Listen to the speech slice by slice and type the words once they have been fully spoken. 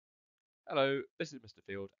Hello, this is Mr.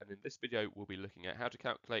 Field, and in this video we'll be looking at how to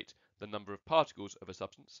calculate the number of particles of a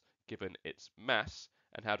substance given its mass,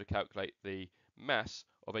 and how to calculate the mass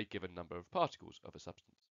of a given number of particles of a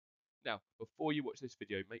substance. Now, before you watch this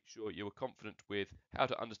video, make sure you are confident with how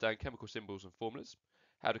to understand chemical symbols and formulas,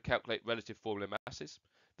 how to calculate relative formula masses,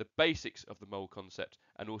 the basics of the mole concept,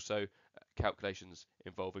 and also calculations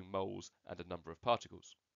involving moles and a number of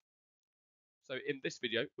particles. So in this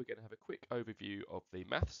video, we're going to have a quick overview of the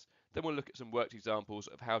maths. Then we'll look at some worked examples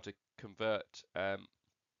of how to convert a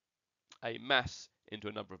mass into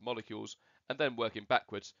a number of molecules, and then working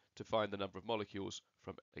backwards to find the number of molecules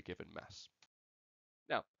from a given mass.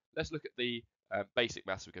 Now, let's look at the basic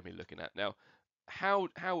maths we're going to be looking at. Now, how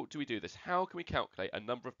do we do this? How can we calculate a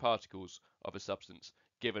number of particles of a substance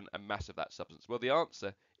given a mass of that substance? Well, the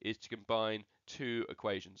answer is to combine two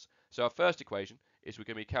equations. So our first equation is we're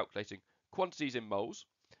going to be calculating quantities in moles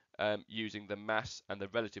using the mass and the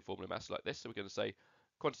relative formula mass like this. So we're going to say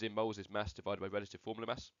quantity in moles is mass divided by relative formula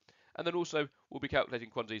mass. And then also we'll be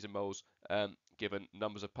calculating quantities in moles given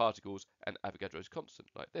numbers of particles and Avogadro's constant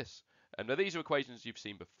like this. And now these are equations you've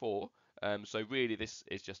seen before, so really this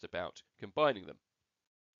is just about combining them.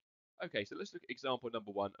 Okay, so let's look at example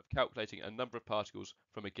number 1 of calculating a number of particles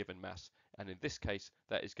from a given mass. And in this case,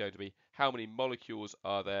 that is going to be how many molecules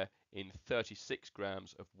are there in 36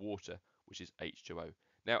 grams of water, which is H2O.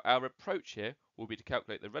 Now, our approach here will be to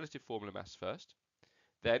calculate the relative formula mass first.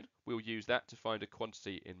 Then we'll use that to find a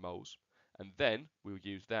quantity in moles. And then we'll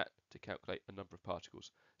use that to calculate a number of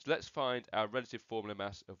particles. So let's find our relative formula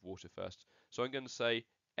mass of water first. So I'm going to say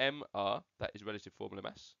mR, that is relative formula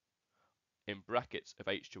mass, in brackets of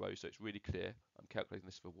H2O, so it's really clear I'm calculating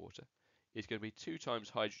this for water, is going to be 2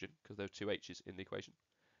 times hydrogen, because there are 2 H's in the equation,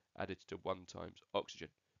 added to 1 times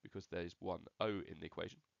oxygen, because there's 1 O in the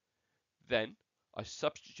equation. Then I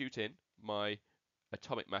substitute in my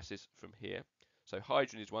atomic masses from here. So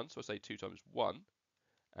hydrogen is 1, so I'll say 2 times 1,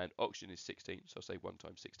 and oxygen is 16, so I'll say 1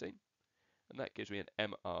 times 16. And that gives me an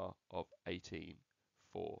MR of 18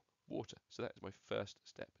 for water. So that is my first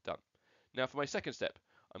step done. Now for my second step,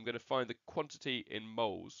 I'm going to find the quantity in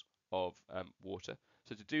moles of water.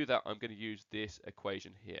 So to do that, I'm going to use this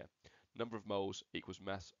equation here. Number of moles equals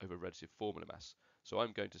mass over relative formula mass. So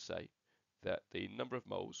I'm going to say that the number of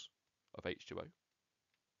moles of H2O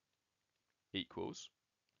equals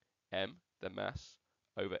M, the mass,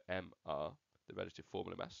 over MR, the relative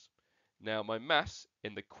formula mass. Now my mass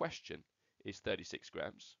in the question is 36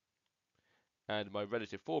 grams, and my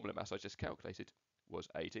relative formula mass I just calculated was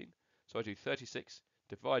 18. So I do 36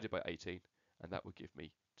 divided by 18, and that will give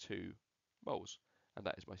me 2 moles. And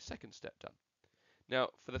that is my second step done. Now,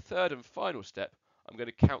 for the third and final step, I'm going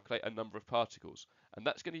to calculate a number of particles. And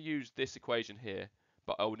that's going to use this equation here,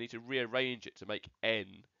 but I will need to rearrange it to make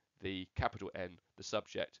n, the capital N, the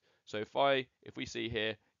subject. So if we see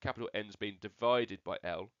here, capital N's being divided by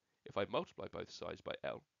L, if I multiply both sides by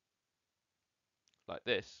L, like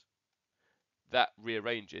this, that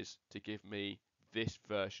rearranges to give me this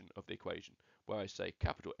version of the equation, where I say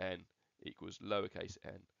capital N equals lowercase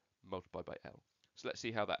n multiplied by L. So let's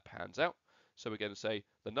see how that pans out. So we're going to say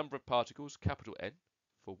the number of particles, capital N,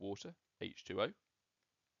 for water, H2O,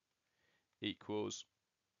 equals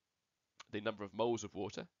the number of moles of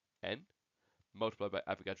water, N, multiplied by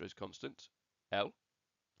Avogadro's constant, L.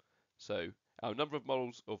 So our number of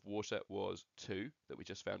moles of water was 2 that we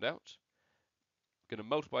just found out. We're going to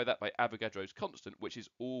multiply that by Avogadro's constant, which is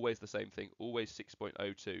always the same thing, always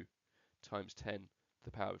 6.02 times 10 to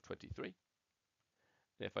the power of 23.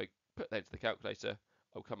 And if I put that into the calculator,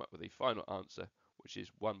 I'll come up with the final answer, which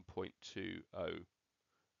is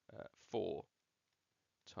 1.204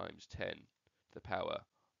 times 10 to the power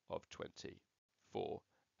of 24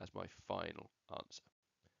 as my final answer.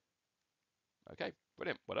 Okay,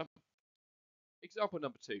 brilliant, well done. Example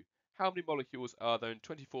number 2. How many molecules are there in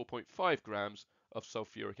 24.5 grams of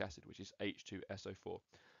sulfuric acid, which is H2SO4?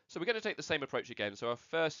 So we're going to take the same approach again. So our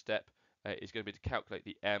first step is going to be to calculate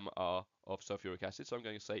the MR of sulfuric acid. So I'm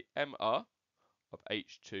going to say MR of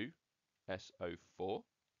H2SO4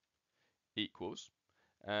 equals,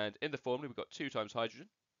 and in the formula we've got 2 times hydrogen.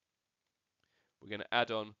 We're going to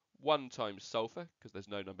add on 1 times sulfur, because there's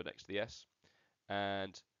no number next to the S,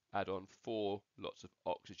 and add on 4 lots of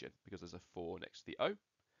oxygen, because there's a 4 next to the O.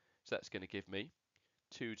 So that's going to give me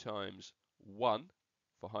 2 times 1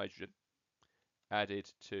 for hydrogen,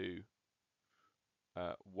 added to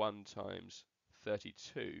 1 times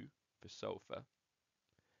 32 for sulfur,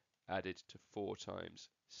 added to 4 times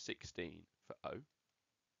 16 for O.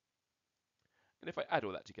 And if I add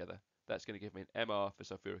all that together, that's going to give me an MR for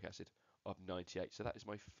sulfuric acid of 98. So that is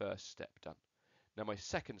my first step done. Now my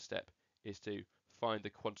second step is to find the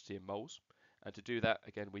quantity in moles. And to do that,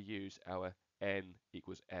 again, we use our N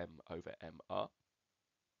equals M over MR.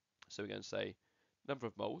 So we're going to say number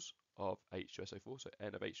of moles of H2SO4, so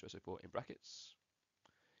N of H2SO4 in brackets,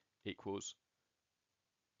 equals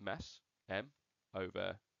mass, M,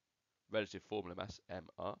 over relative formula mass,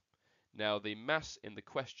 MR. Now the mass in the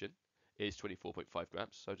question is 24.5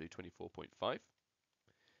 grams, so I'll do 24.5,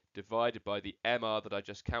 divided by the MR that I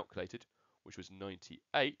just calculated, which was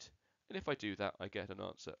 98, and if I do that, I get an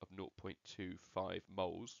answer of 0.25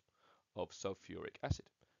 moles of sulfuric acid.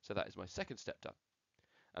 So that is my second step done.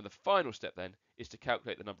 And the final step then is to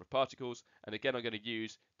calculate the number of particles, and again I'm going to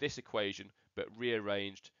use this equation but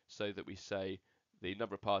rearranged so that we say the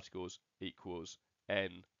number of particles equals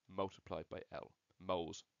N multiplied by L,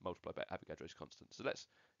 moles multiplied by Avogadro's constant. So let's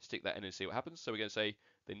stick that in and see what happens. So we're going to say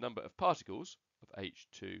the number of particles of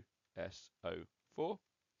H2SO4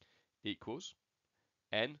 equals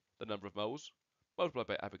N, the number of moles, multiplied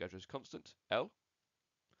by Avogadro's constant, L,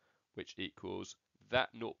 which equals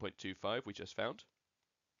that 0.25 we just found,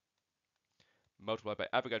 multiplied by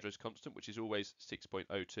Avogadro's constant, which is always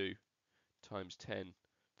 6.02 times 10 to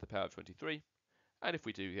the power of 23. And if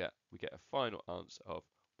we do that, we get a final answer of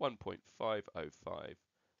 1.505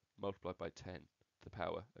 multiplied by 10 to the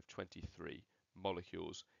power of 23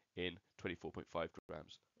 molecules in 24.5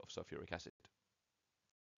 grams of sulfuric acid.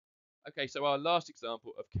 Okay, so our last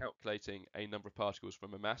example of calculating a number of particles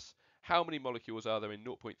from a mass. How many molecules are there in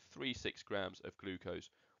 0.36 grams of glucose,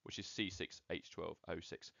 which is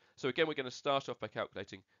C6H12O6? So again, we're going to start off by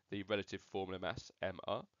calculating the relative formula mass,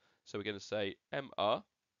 MR. So we're going to say MR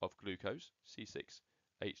of glucose,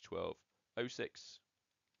 C6H12O6,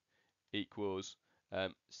 equals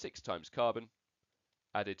 6 times carbon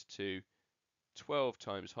added to 12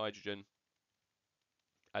 times hydrogen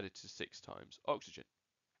added to 6 times oxygen,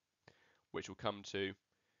 which will come to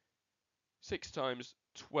 6 times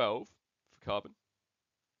 12 for carbon,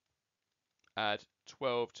 add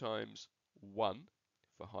 12 times 1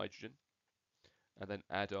 for hydrogen, and then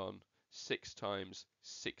add on 6 times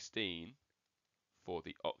 16 for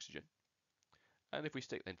the oxygen. And if we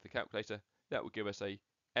stick that into the calculator, that will give us a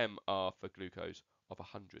MR for glucose of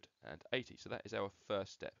 180. So that is our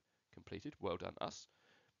first step completed. Well done, us.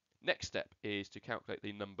 Next step is to calculate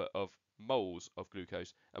the number of moles of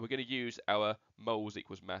glucose, and we're going to use our moles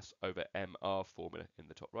equals mass over MR formula in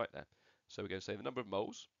the top right there. So we're going to say the number of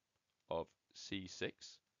moles of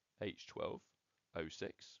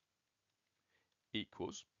C6H12O6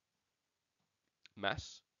 equals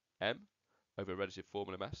mass, M, over relative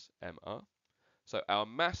formula mass, MR. So our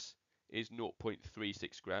mass is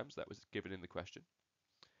 0.36 grams, that was given in the question.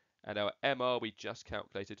 And our MR we just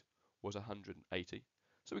calculated was 180.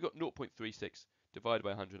 So we got 0.36 divided by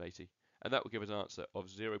 180, and that will give us an answer of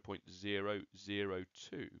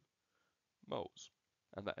 0.002 moles.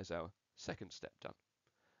 And that is our second step done.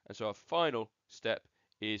 And so our final step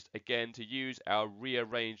is again to use our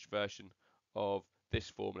rearranged version of this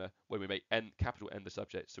formula when we make N, capital N the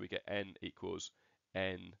subject, so we get N equals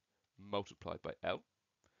N multiplied by L.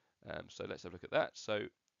 So let's have a look at that. So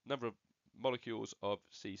number of molecules of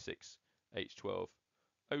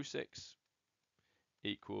C6H12O6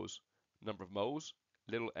 equals number of moles,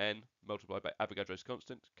 little n, multiplied by Avogadro's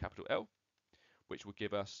constant, capital L, which will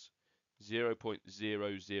give us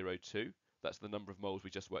 0.002. That's the number of moles we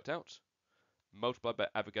just worked out, multiplied by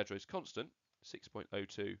Avogadro's constant,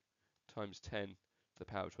 6.02 times 10 to the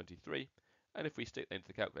power of 23. And if we stick that into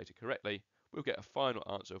the calculator correctly, we'll get a final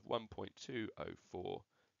answer of 1.204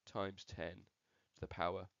 times 10 to the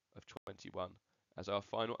power of 21 as our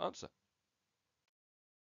final answer.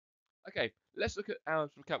 Okay, let's look at our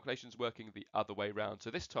calculations working the other way round. So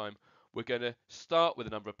this time we're going to start with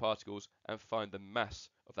the number of particles and find the mass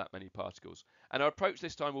of that many particles. And our approach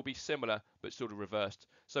this time will be similar but sort of reversed.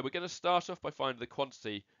 So we're going to start off by finding the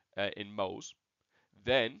quantity in moles.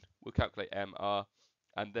 Then we'll calculate MR,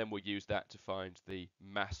 and then we'll use that to find the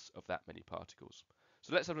mass of that many particles.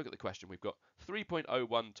 So let's have a look at the question. We've got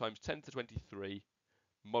 3.01 times 10 to the 23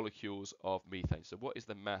 molecules of methane. So what is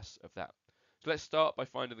the mass of that? So let's start by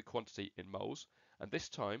finding the quantity in moles, and this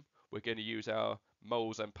time we're going to use our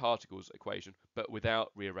moles and particles equation but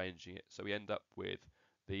without rearranging it. So we end up with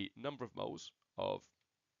the number of moles of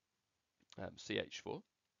CH4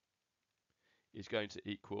 is going to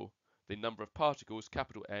equal the number of particles,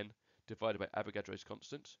 capital N, divided by Avogadro's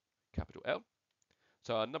constant, capital L.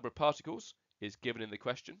 So our number of particles is given in the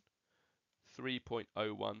question,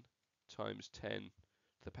 3.01 times 10 to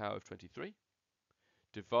the power of 23,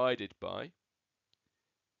 divided by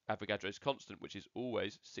Avogadro's constant, which is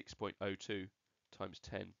always 6.02 times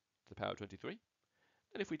 10 to the power of 23.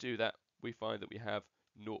 And if we do that, we find that we have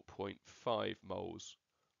 0.5 moles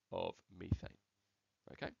of methane.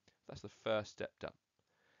 Okay, that's the first step done.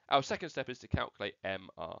 Our second step is to calculate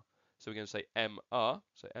MR. So we're going to say MR,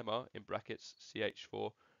 so MR in brackets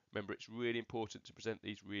CH4. Remember, it's really important to present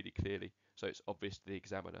these really clearly so it's obvious to the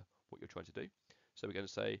examiner what you're trying to do. So we're going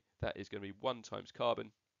to say that is going to be 1 times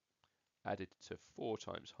carbon added to 4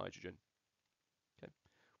 times hydrogen, okay,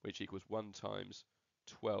 which equals 1 times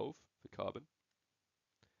 12 for carbon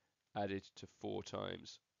added to 4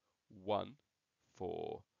 times 1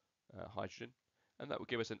 for hydrogen, and that will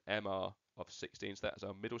give us an MR of 16. So that's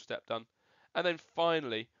our middle step done. And then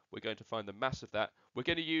finally, we're going to find the mass of that. We're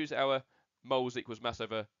going to use our moles equals mass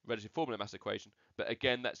over relative formula mass equation, but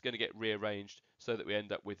again, that's going to get rearranged so that we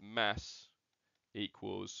end up with mass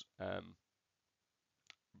equals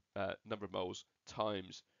number of moles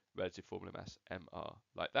times relative formula mass MR,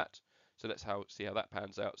 like that. So let's see how that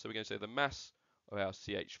pans out. So we're going to say the mass of our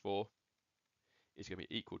CH4 is going to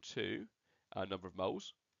be equal to our number of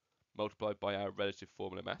moles multiplied by our relative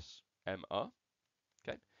formula mass, MR.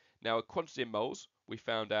 Okay. Now, a quantity in moles we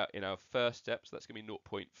found out in our first step, so that's going to be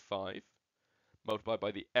 0.5, multiplied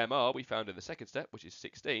by the MR we found in the second step, which is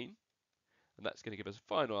 16, and that's going to give us a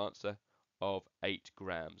final answer of 8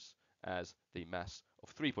 grams as the mass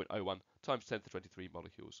of 3.01 times 10 to the 23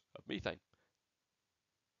 molecules of methane.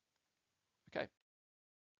 Okay.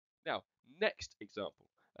 Now, next example,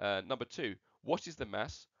 number 2. What is the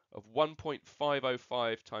mass of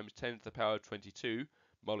 1.505 times 10 to the power 22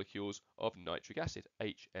 molecules of nitric acid,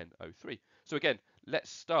 HNO3? So again, let's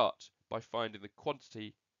start by finding the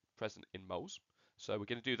quantity present in moles. So we're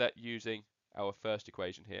going to do that using our first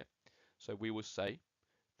equation here. So we will say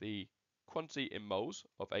the quantity in moles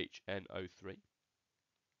of HNO3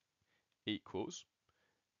 equals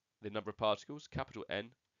the number of particles, capital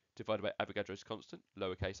N, divided by Avogadro's constant,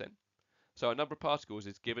 lowercase n. So our number of particles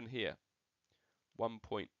is given here,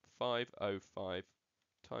 1.505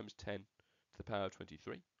 times 10 to the power of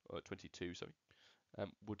 23, or 22, sorry.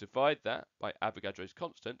 We'll divide that by Avogadro's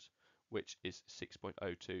constant, which is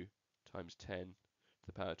 6.02 times 10 to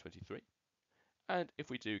the power of 23. And if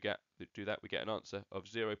we do that, we get an answer of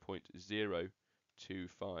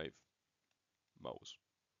 0.025 moles.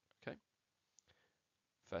 Okay.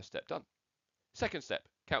 First step done. Second step,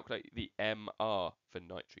 calculate the MR for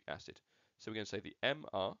nitric acid. So we're going to say the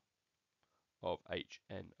MR of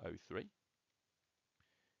HNO3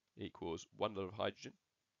 equals 1 lot of hydrogen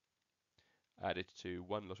added to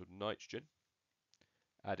 1 lot of nitrogen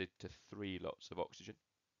added to 3 lots of oxygen.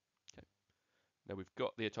 Okay. Now we've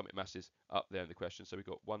got the atomic masses up there in the question, so we've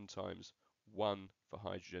got 1 times 1 for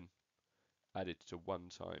hydrogen added to 1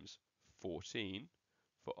 times 14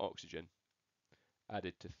 for oxygen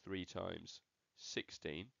added to 3 times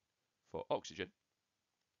 16 for oxygen,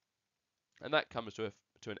 and that comes to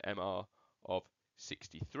an MR of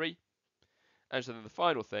 63. And so then the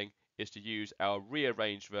final thing is to use our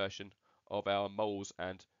rearranged version of our moles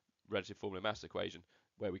and relative formula mass equation,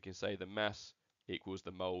 where we can say the mass equals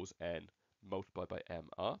the moles n multiplied by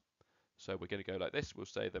MR. So we're going to go like this. We'll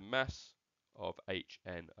say the mass of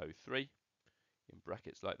HNO3, in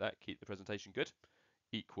brackets like that, keep the presentation good,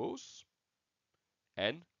 equals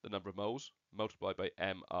n, the number of moles, multiplied by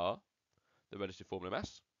MR, the relative formula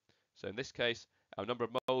mass. So in this case, our number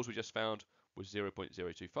of moles we just found was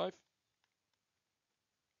 0.025.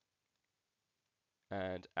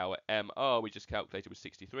 And our MR we just calculated was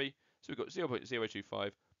 63. So we've got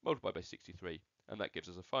 0.025 multiplied by 63. And that gives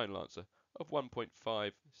us a final answer of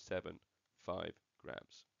 1.575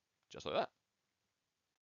 grams. Just like that.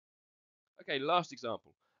 Okay, last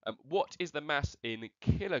example. What is the mass in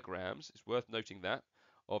kilograms? It's worth noting that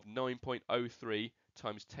of 9.03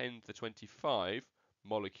 times 10 to the 25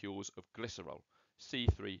 molecules of glycerol,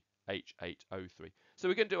 C3H8O3. So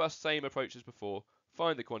we're going to do our same approach as before.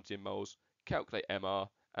 Find the quantity in moles, calculate MR,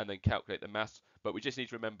 and then calculate the mass. But we just need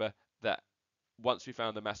to remember that once we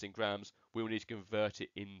found the mass in grams, we will need to convert it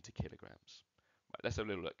into kilograms. Right, let's have a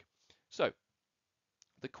little look. So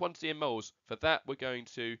the quantity in moles, for that we're going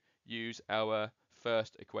to use our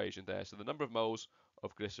first equation there. So the number of moles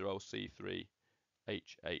of glycerol,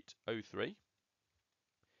 C3H8O3,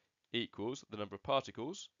 equals the number of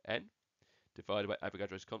particles, N, divided by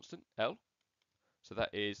Avogadro's constant, L. So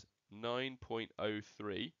that is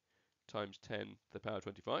 9.03 times 10 to the power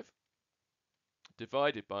 25,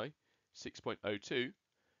 divided by 6.02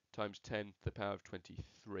 times 10 to the power of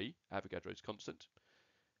 23, Avogadro's constant.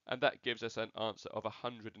 And that gives us an answer of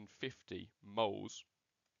 150 moles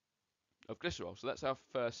of glycerol. So that's our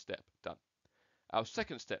first step done. Our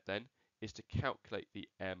second step then is to calculate the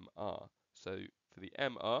MR. So for the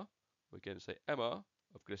MR, we're going to say MR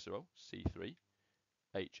of glycerol,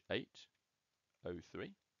 C3H8O3,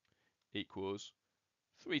 O3 equals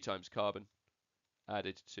 3 times carbon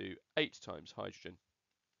added to 8 times hydrogen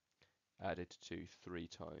added to 3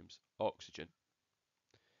 times oxygen.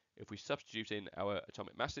 If we substitute in our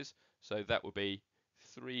atomic masses, so that will be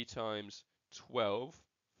 3 times 12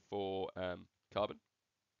 for carbon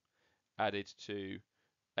added to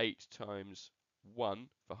 8 times 1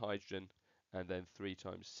 for hydrogen and then 3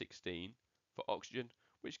 times 16 for oxygen,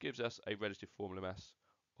 which gives us a relative formula mass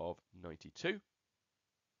of 92.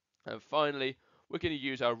 And finally, we're going to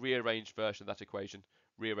use our rearranged version of that equation,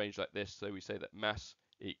 rearranged like this. So we say that mass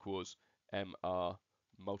equals mR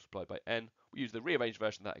multiplied by N. We use the rearranged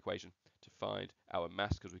version of that equation to find our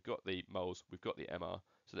mass because we've got the moles, we've got the mR.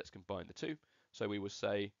 So let's combine the two. So we will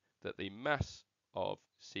say that the mass of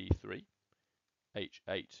C3,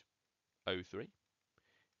 H8O3,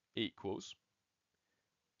 equals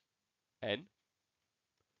N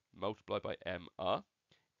multiplied by mR.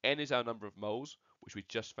 N is our number of moles, which we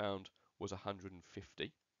just found was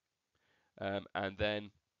 150. And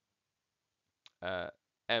then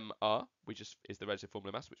mR, which is the relative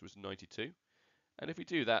formula mass, which was 92. And if we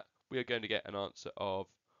do that, we are going to get an answer of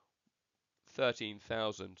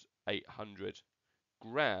 13,800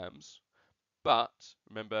 grams. But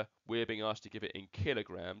remember, we're being asked to give it in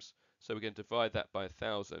kilograms, so we're going to divide that by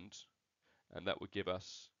 1,000, and that would give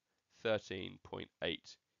us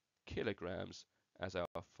 13.8 kilograms as our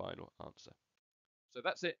final answer. So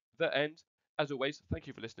that's it, the end. As always, thank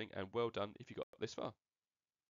you for listening, and well done if you got this far.